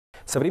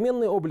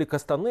Современный облик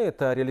Астаны –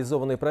 это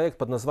реализованный проект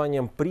под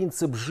названием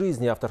 «Принцип,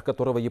 жизни», автор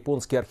которого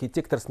японский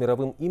архитектор с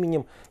мировым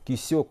именем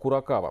Кисё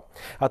Курокава.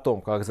 О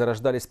том, как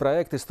зарождались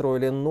проекты,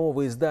 строили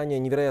новые здания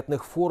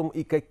невероятных форм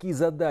и какие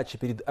задачи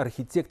перед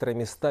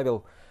архитекторами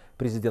ставил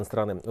президент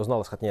страны,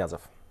 узнал Асхат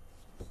Ниязов.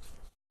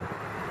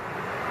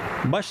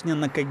 Башня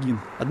Накагин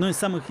 – одно из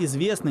самых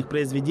известных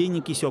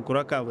произведений Кисё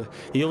Курокавы.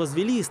 Ее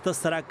возвели из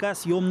 140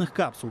 съемных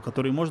капсул,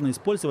 которые можно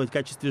использовать в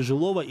качестве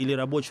жилого или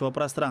рабочего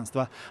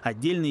пространства.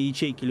 Отдельные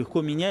ячейки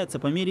легко меняются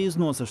по мере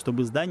износа,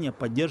 чтобы здание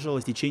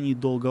поддерживалось в течение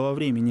долгого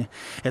времени.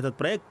 Этот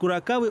проект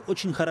Курокавы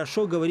очень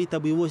хорошо говорит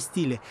об его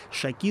стиле.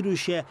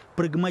 Шокирующая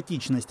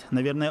прагматичность.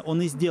 Наверное,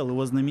 он и сделал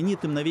его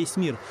знаменитым на весь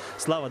мир.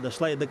 Слава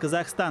дошла и до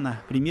Казахстана.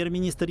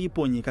 Премьер-министр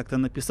Японии как-то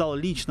написал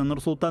лично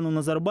Нурсултану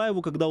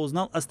Назарбаеву, когда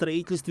узнал о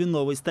строительстве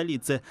новой столицы.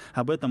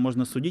 Об этом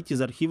можно судить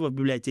из архива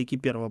библиотеки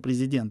Первого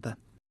Президента.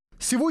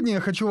 Сегодня я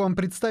хочу вам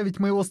представить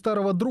моего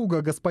старого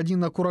друга,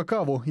 господина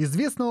Курокаву,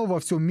 известного во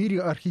всем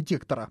мире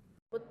архитектора.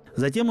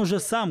 Затем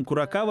уже сам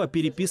Курокава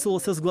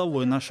переписывался с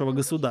главой нашего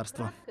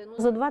государства.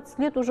 За 20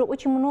 лет уже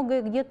очень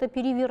многое где-то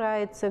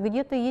перевирается,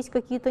 где-то есть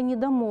какие-то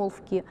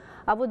недомолвки.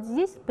 А вот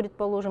здесь,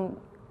 предположим,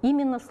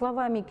 именно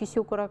словами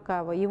Кисё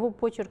Курокава, его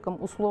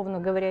почерком, условно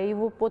говоря,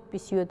 его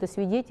подписью это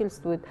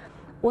свидетельствует,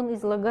 он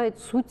излагает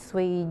суть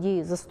своей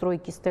идеи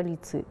застройки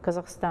столицы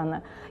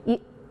Казахстана.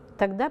 И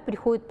тогда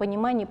приходит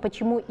понимание,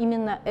 почему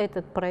именно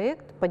этот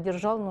проект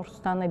поддержал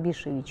Нурсултан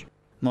Абишевич.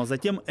 Но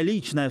затем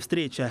личная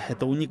встреча.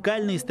 Это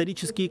уникальные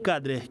исторические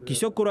кадры.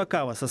 Кисё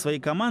Курокава со своей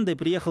командой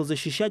приехал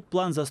защищать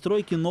план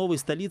застройки новой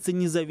столицы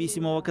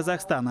независимого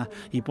Казахстана.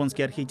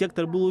 Японский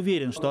архитектор был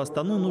уверен, что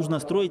Астану нужно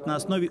строить на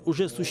основе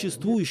уже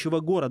существующего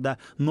города,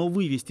 но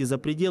вывести за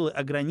пределы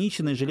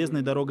ограниченной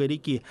железной дорогой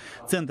реки.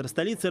 Центр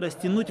столицы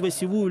растянуть в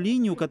осевую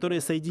линию,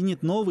 которая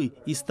соединит новый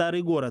и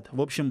старый город.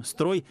 В общем,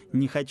 строй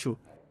не хочу.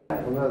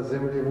 У нас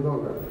земли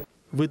много.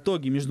 В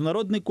итоге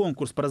международный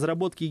конкурс по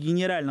разработке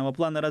генерального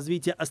плана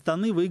развития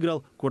Астаны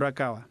выиграл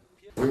Курокава.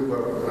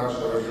 Выбор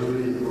нашего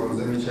жюри, он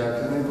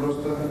замечательный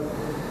просто.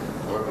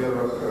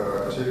 Во-первых,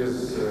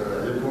 через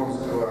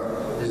японского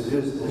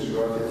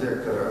известнейшего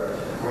архитектора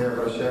мы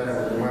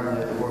обращаем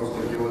внимание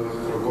японских деловых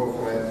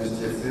кругов на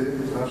инвестиции в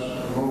наш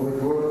новый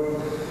город.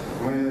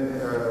 Мы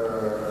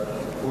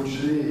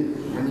учли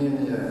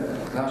мнение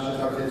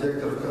наших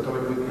архитекторов,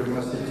 которые будут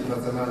привносить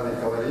национальный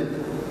колорит.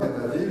 Я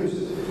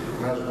надеюсь,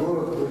 наш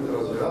город будет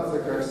развиваться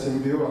как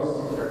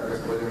симбиоз, как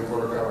господин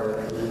Курокава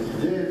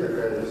идея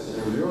такая,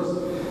 симбиоз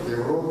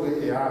Европы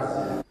и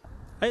Азии.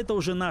 А это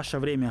уже наше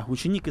время.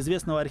 Ученик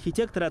известного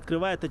архитектора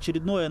открывает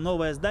очередное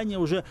новое здание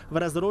уже в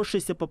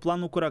разросшейся по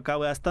плану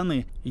Курокавы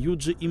Астаны.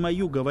 Юджи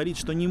Имаю говорит,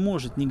 что не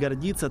может не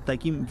гордиться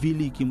таким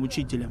великим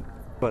учителем.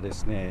 В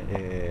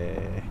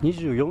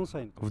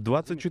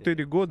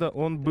 24 года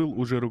он был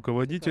уже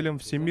руководителем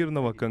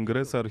Всемирного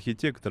конгресса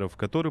архитекторов,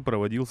 который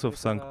проводился в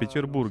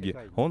Санкт-Петербурге.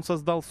 Он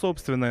создал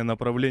собственное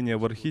направление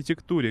в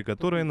архитектуре,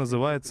 которое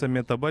называется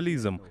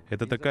метаболизм.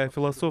 Это такая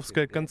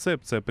философская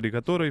концепция, при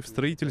которой в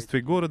строительстве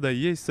города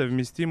есть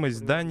совместимость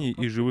зданий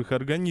и живых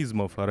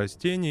организмов,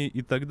 растений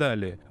и так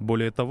далее.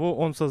 Более того,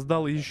 он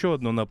создал еще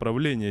одно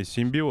направление –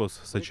 симбиоз,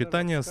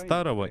 сочетание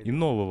старого и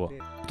нового.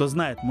 Кто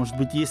знает, может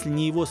быть, если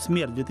не его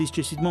смерть в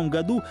 2007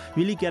 году,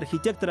 великий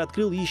архитектор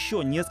открыл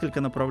еще несколько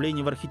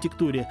направлений в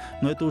архитектуре.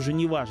 Но это уже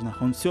не важно.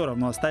 Он все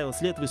равно оставил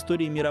след в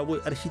истории мировой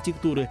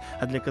архитектуры,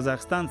 а для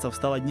казахстанцев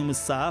стал одним из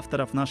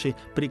соавторов нашей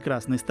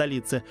прекрасной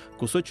столицы.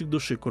 Кусочек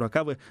души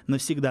Курокавы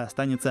навсегда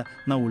останется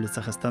на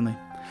улицах Астаны.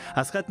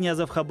 Асхат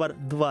Ниязов, Хабар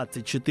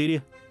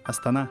 24,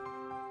 Астана.